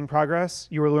were making progress,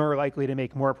 you were more likely to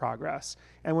make more progress.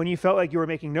 And when you felt like you were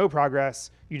making no progress,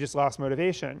 you just lost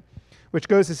motivation, which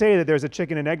goes to say that there's a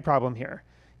chicken and egg problem here.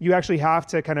 you actually have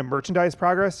to kind of merchandise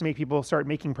progress to make people start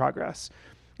making progress.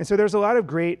 And so there's a lot of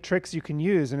great tricks you can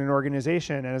use in an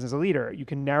organization and as a leader. You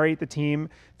can narrate the team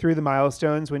through the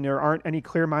milestones. When there aren't any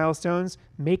clear milestones,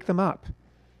 make them up.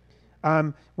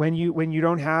 When you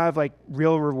don't have like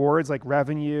real rewards like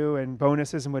revenue and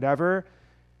bonuses and whatever,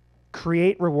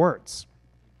 create rewards.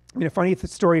 I mean, a funny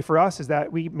story for us is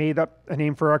that we made up a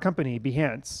name for our company,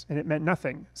 Behance, and it meant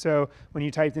nothing. So when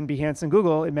you typed in Behance in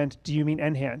Google, it meant, do you mean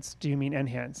Enhance? Do you mean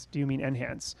Enhance? Do you mean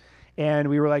Enhance? And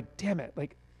we were like, damn it,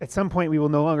 like at some point we will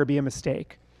no longer be a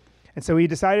mistake. And so we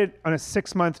decided on a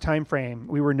 6-month time frame,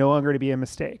 we were no longer to be a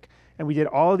mistake. And we did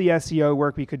all the SEO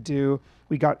work we could do.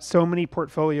 We got so many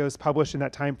portfolios published in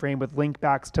that time frame with link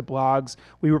backs to blogs.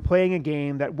 We were playing a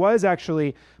game that was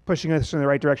actually pushing us in the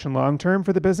right direction long term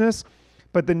for the business.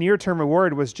 But the near-term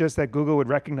reward was just that Google would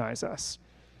recognize us.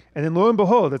 And then lo and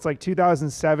behold, it's like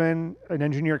 2007, an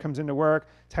engineer comes into work,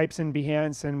 types in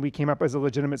Behance, and we came up as a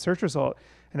legitimate search result.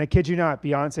 And I kid you not,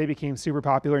 Beyonce became super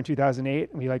popular in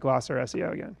 2008, and we like lost our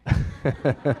SEO again.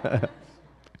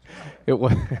 It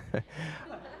was.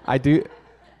 I do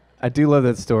love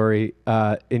that story.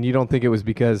 And you don't think it was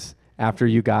because after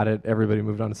you got it, everybody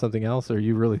moved on to something else, or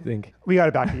you really think we got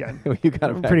it back again? You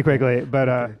got it back pretty quickly,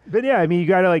 but yeah, I mean, you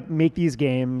got to like make these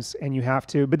games, and you have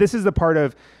to. But this is the part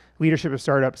of leadership of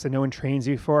startups that no one trains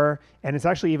you for, and it's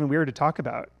actually even weird to talk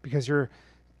about because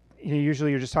usually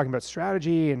you're just talking about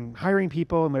strategy and hiring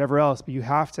people and whatever else, but you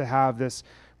have to have this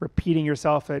repeating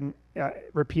yourself and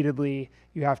repeatedly.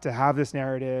 You have to have this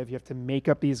narrative. You have to make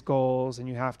up these goals, and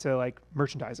you have to like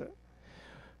merchandise it.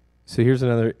 So here's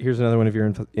another one of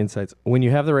your insights. When you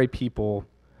have the right people,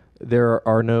 there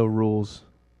are no rules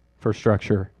for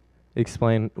structure.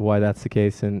 Explain why that's the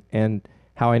case and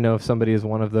how I know if somebody is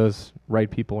one of those right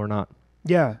people or not.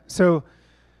 Yeah. So,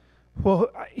 well,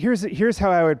 here's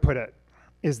how I would put it: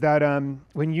 is that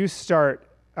when you start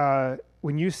a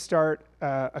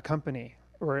company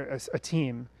or a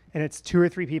team, and it's 2 or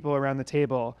 3 people around the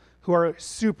table who are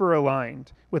super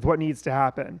aligned with what needs to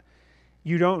happen,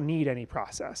 you don't need any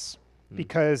process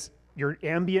because you're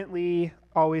ambiently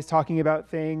always talking about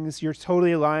things. You're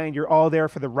totally aligned. You're all there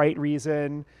for the right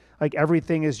reason. Like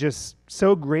everything is just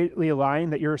so greatly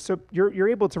aligned that you're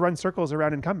able to run circles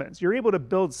around incumbents. You're able to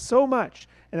build so much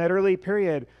in that early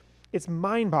period. It's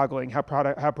mind-boggling how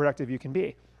productive you can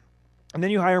be. And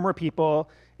then you hire more people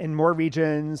in more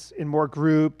regions, in more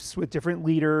groups with different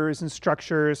leaders and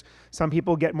structures. Some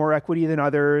people get more equity than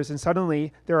others, and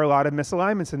suddenly there are a lot of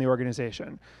misalignments in the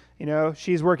organization. You know,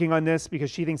 she's working on this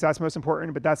because she thinks that's most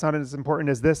important, but that's not as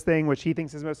important as this thing, which he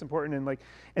thinks is most important.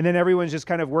 And then everyone's just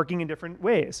kind of working in different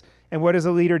ways. And what does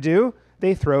a leader do?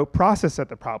 They throw process at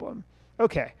the problem.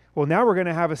 Okay, well, now we're going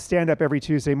to have a stand-up every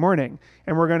Tuesday morning,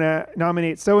 and we're going to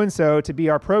nominate so-and-so to be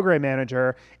our program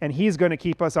manager, and he's going to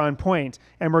keep us on point,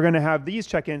 and we're going to have these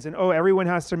check-ins, and everyone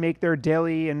has to make their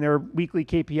daily and their weekly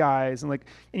KPIs,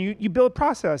 and you build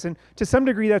process, and to some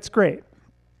degree that's great.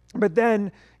 But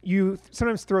then you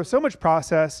sometimes throw so much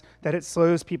process that it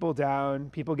slows people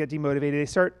down, people get demotivated, they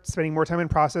start spending more time in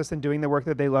process than doing the work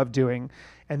that they love doing,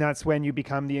 and that's when you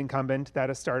become the incumbent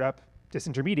that a startup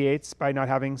disintermediates by not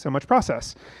having so much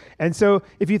process. And so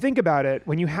if you think about it,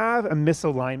 when you have a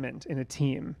misalignment in a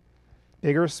team,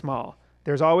 big or small,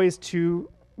 there's always 2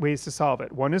 ways to solve it.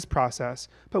 One is process,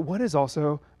 but one is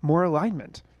also more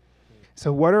alignment.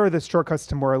 So what are the shortcuts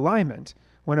to more alignment?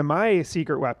 One of my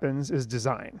secret weapons is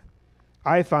design.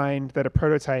 I find that a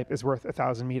prototype is worth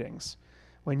 1,000 meetings.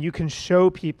 When you can show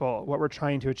people what we're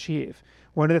trying to achieve.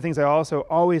 One of the things I also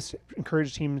always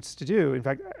encourage teams to do, in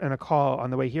fact, on a call on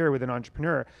the way here with an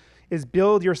entrepreneur, is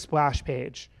build your splash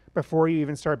page before you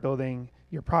even start building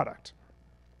your product.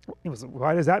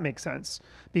 Why does that make sense?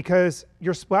 Because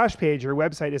your splash page, your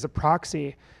website, is a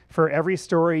proxy for every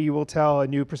story you will tell a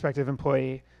new prospective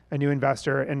employee, a new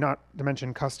investor, and not to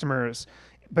mention customers.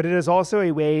 But it is also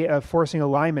a way of forcing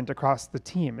alignment across the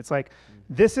team. It's like,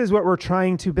 this is what we're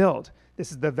trying to build.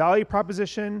 This is the value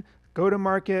proposition,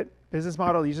 go-to-market, business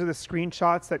model. These are the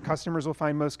screenshots that customers will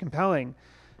find most compelling.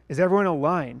 Is everyone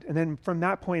aligned? And then from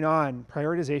that point on,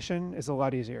 prioritization is a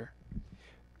lot easier.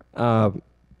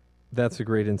 That's a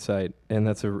great insight, and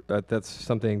that's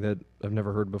something that I've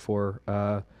never heard before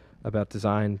about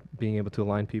design, being able to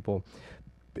align people.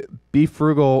 Be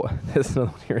frugal. That's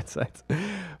another one of your insights.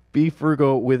 Be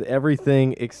frugal with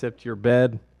everything except your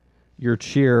bed, your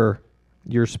chair,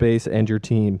 your space, and your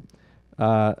team.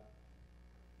 I'm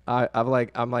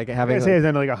like having. I say I've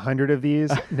done like 100 of these.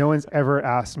 No one's ever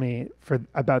asked me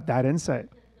about that insight,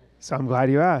 so I'm glad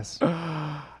you asked.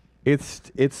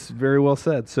 It's very well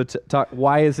said. So talk.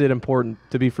 Why is it important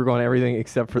to be frugal on everything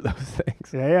except for those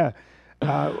things? Yeah.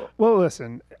 Well,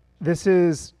 listen.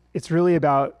 it's really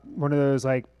about one of those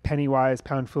like penny wise,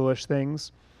 pound foolish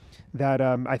things that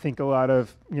I think a lot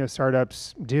of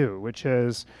startups do, which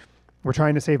is we're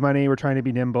trying to save money, we're trying to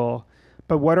be nimble,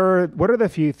 but what are the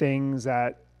few things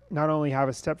that not only have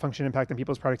a step function impact on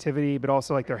people's productivity, but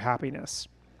also like their happiness?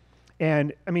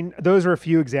 And I mean, those are a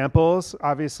few examples.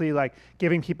 Obviously, like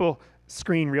giving people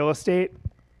screen real estate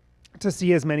to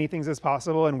see as many things as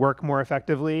possible and work more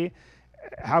effectively.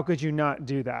 How could you not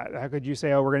do that? How could you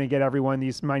say, oh, we're going to get everyone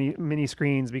these mini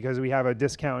screens because we have a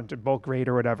discount at bulk rate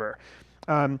or whatever?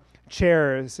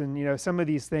 Chairs and some of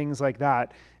these things like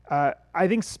that. I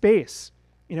think space.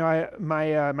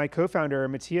 My co-founder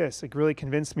Matthias like really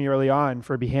convinced me early on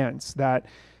for Behance that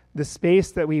the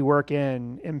space that we work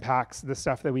in impacts the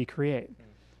stuff that we create.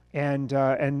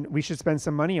 And we should spend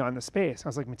some money on the space. I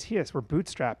was like, Matthias, we're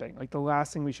bootstrapping. Like the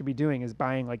last thing we should be doing is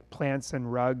buying like plants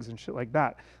and rugs and shit like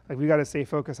that. Like we got to stay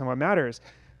focused on what matters.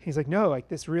 He's like, no, like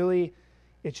this really,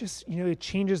 it just, it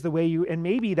changes the way you, and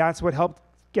maybe that's what helped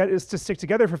get us to stick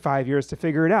together for 5 years to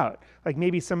figure it out. Like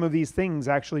maybe some of these things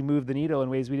actually move the needle in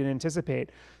ways we didn't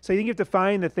anticipate. So I think you have to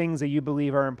find the things that you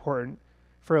believe are important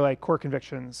for like core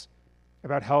convictions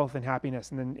about health and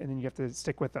happiness, and then you have to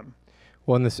stick with them.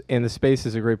 Well, and the space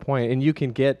is a great point. And you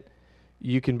can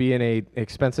be in a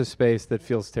expensive space that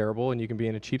feels terrible, and you can be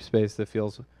in a cheap space that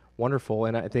feels wonderful.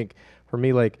 And I think for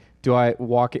me, like, do I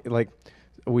walk, like,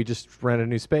 we just rent a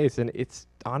new space, and it's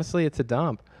honestly, it's a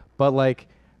dump. But like,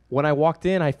 when I walked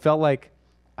in, I felt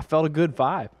a good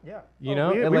vibe. Yeah. You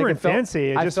know? We and like, weren't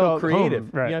fancy. I felt creative.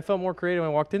 Home. Right. Yeah, I felt more creative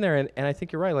when I walked in there. And I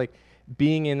think you're right. Like,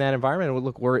 being in that environment,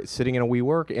 look, we're sitting in a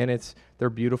WeWork, and they're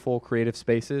beautiful, creative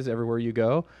spaces everywhere you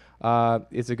go.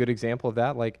 It's a good example of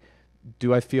that. Like,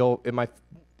 do I feel, am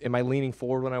I leaning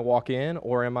forward when I walk in,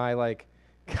 or am I like,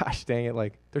 gosh dang it,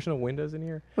 like there's no windows in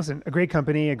here? Listen, a great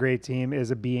company, a great team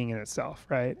is a being in itself,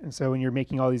 right? And so when you're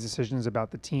making all these decisions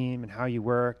about the team and how you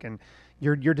work, and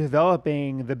you're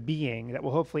developing the being that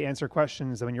will hopefully answer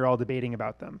questions when you're all debating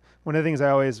about them. One of the things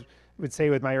I always would say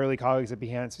with my early colleagues at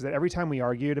Behance is that every time we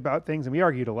argued about things, and we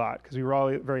argued a lot because we were all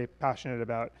very passionate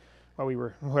about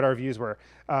what our views were.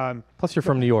 Plus you're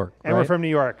from New York, and right? We're from New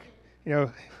York.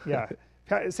 Yeah.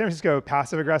 San Francisco,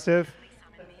 passive aggressive.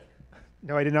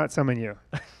 No, I did not summon you.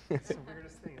 It's the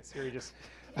weirdest thing. Siri just,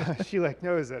 she like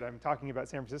knows that I'm talking about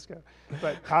San Francisco.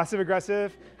 But passive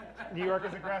aggressive, New York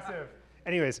is aggressive.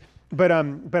 Anyways,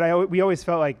 we always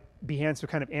felt like Behance would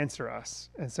kind of answer us.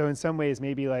 And so in some ways,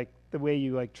 maybe like the way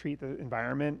you like treat the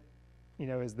environment,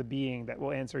 is the being that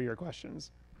will answer your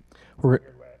questions. We're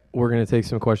going to take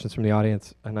some questions from the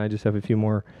audience, and I just have a few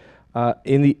more.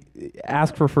 In the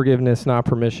ask for forgiveness, not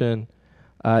permission,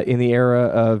 in the era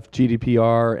of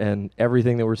GDPR and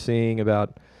everything that we're seeing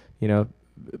about,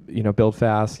 build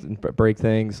fast and break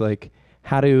things, like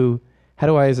how do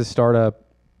I as a startup,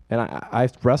 and I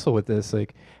wrestle with this,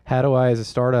 like how do I as a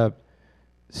startup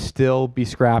still be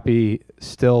scrappy,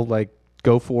 still like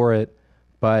go for it,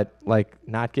 but like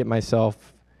not get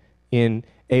myself in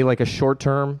a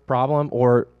short-term problem,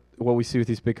 or what we see with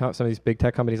these some of these big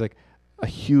tech companies, like a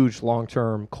huge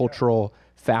long-term cultural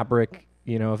fabric,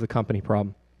 of the company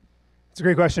problem? It's a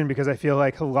great question, because I feel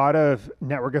like a lot of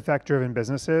network effect driven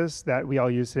businesses that we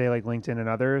all use today, like LinkedIn and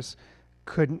others,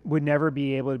 would never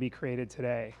be able to be created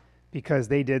today because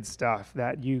they did stuff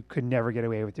that you could never get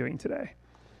away with doing today.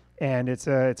 And it's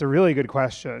a really good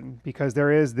question, because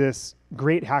there is this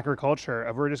great hacker culture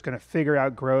of we're just going to figure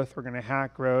out growth, we're going to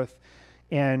hack growth.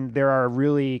 And there are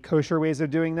really kosher ways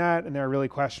of doing that, and there are really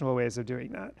questionable ways of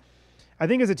doing that. I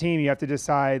think as a team, you have to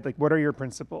decide, like, what are your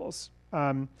principles?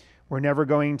 We're never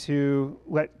going to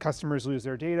let customers lose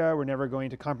their data. We're never going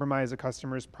to compromise a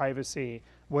customer's privacy.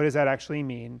 What does that actually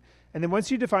mean? And then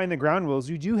once you define the ground rules,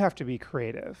 you do have to be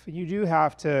creative. You do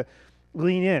have to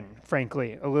lean in,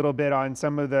 frankly, a little bit on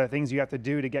some of the things you have to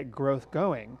do to get growth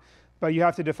going. But you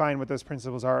have to define what those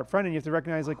principles are up front, and you have to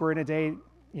recognize, like, we're in a day,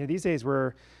 these days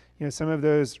where, some of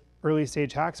those early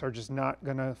stage hacks are just not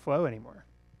going to flow anymore.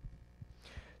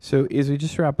 So as we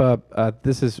just wrap up,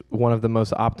 this is one of the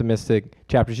most optimistic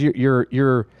chapters.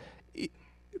 You're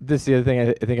this is the other thing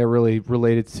I think I really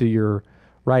related to your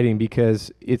writing,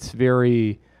 because it's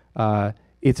very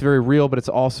real, but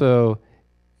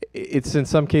it's in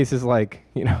some cases like,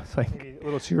 it's like maybe a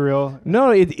little too real. No,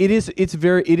 it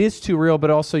is too real, but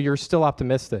also you're still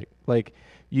optimistic. Like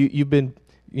you've been,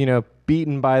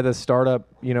 beaten by the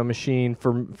startup, machine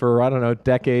for I don't know,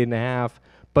 decade and a half,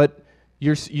 but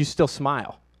you still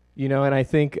smile. And I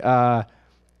think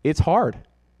it's hard.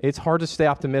 It's hard to stay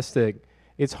optimistic.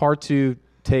 It's hard to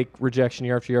take rejection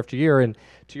year after year after year. And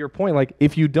to your point, like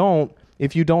if you don't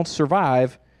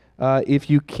survive, if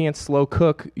you can't slow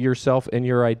cook yourself and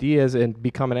your ideas and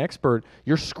become an expert,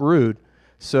 you're screwed.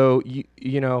 So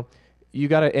you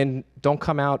gotta, and don't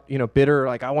come out, bitter,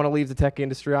 like, I want to leave the tech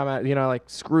industry. I'm at, like,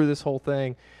 screw this whole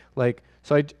thing. Like,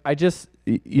 so I just,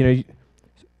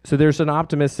 so there's an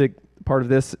optimistic part of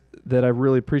this that I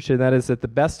really appreciate. And that is that the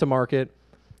best to market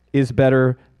is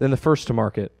better than the first to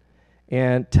market.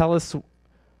 And tell us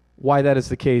why that is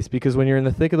the case, because when you're in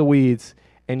the thick of the weeds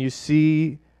and you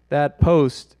see that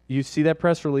post, you see that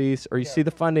press release, or you see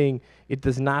the funding, it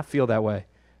does not feel that way.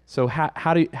 So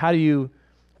how do you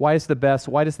why does the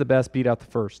best beat out the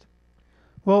first?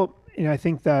 Well, I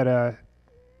think that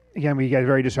again, we get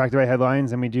very distracted by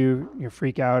headlines, and we do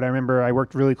freak out. I remember I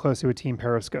worked really closely with Team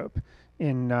Periscope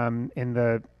in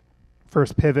the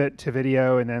first pivot to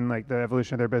video, and then like the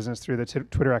evolution of their business through the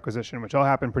Twitter acquisition, which all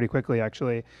happened pretty quickly,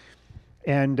 actually.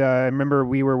 And I remember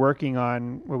we were working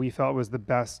on what we felt was the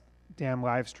best damn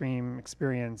live stream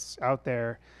experience out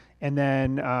there. And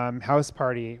then House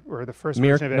Party, or the first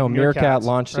version of it. Meerkat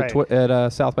launched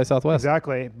at South by Southwest.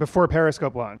 Exactly, before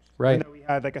Periscope launched. Right. And we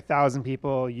had like 1,000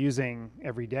 people using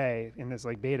every day in this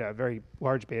like beta, very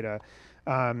large beta.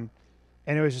 And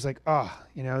it was just like,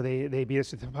 they beat us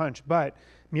to the punch. But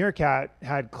Meerkat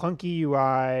had clunky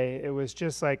UI. It was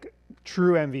just like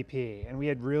true MVP. And we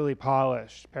had really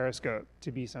polished Periscope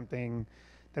to be something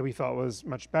that we felt was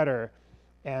much better.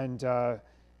 And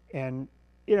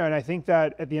and I think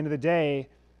that at the end of the day,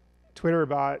 Twitter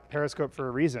bought Periscope for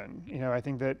a reason. I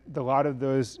think that a lot of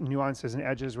those nuances and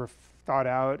edges were thought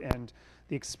out, and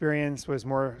the experience was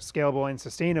more scalable and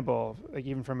sustainable. Like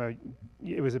even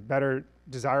it was a better,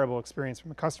 desirable experience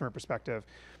from a customer perspective.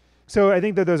 So I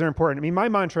think that those are important. I mean, my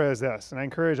mantra is this, and I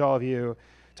encourage all of you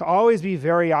to always be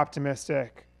very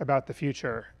optimistic about the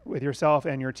future with yourself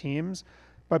and your teams,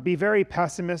 but be very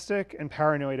pessimistic and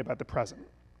paranoid about the present.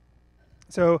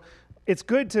 So it's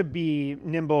good to be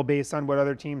nimble based on what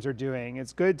other teams are doing.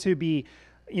 It's good to be,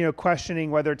 questioning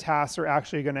whether tasks are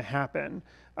actually going to happen,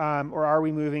 or are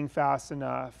we moving fast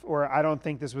enough, or I don't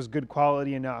think this was good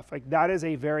quality enough. Like that is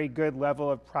a very good level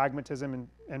of pragmatism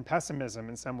and pessimism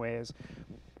in some ways.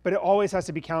 But it always has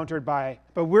to be countered by,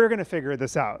 but we're going to figure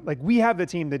this out. Like we have the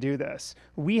team to do this.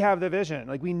 We have the vision.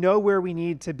 Like we know where we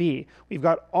need to be. We've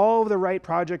got all of the right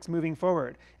projects moving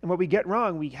forward. And what we get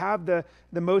wrong, we have the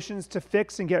motions to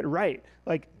fix and get right.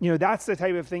 Like, that's the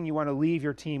type of thing you want to leave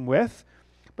your team with.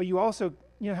 But you also,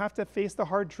 have to face the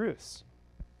hard truths.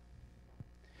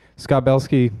 Scott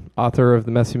Belsky, author of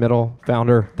The Messy Middle,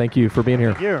 founder, thank you for being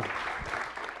here. Thank you.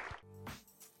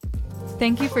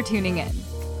 Thank you for tuning in.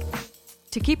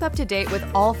 To keep up to date with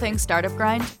all things Startup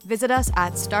Grind, visit us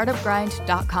at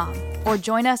startupgrind.com or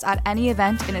join us at any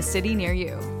event in a city near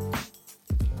you.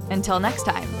 Until next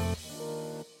time,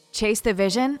 chase the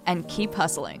vision and keep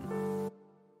hustling.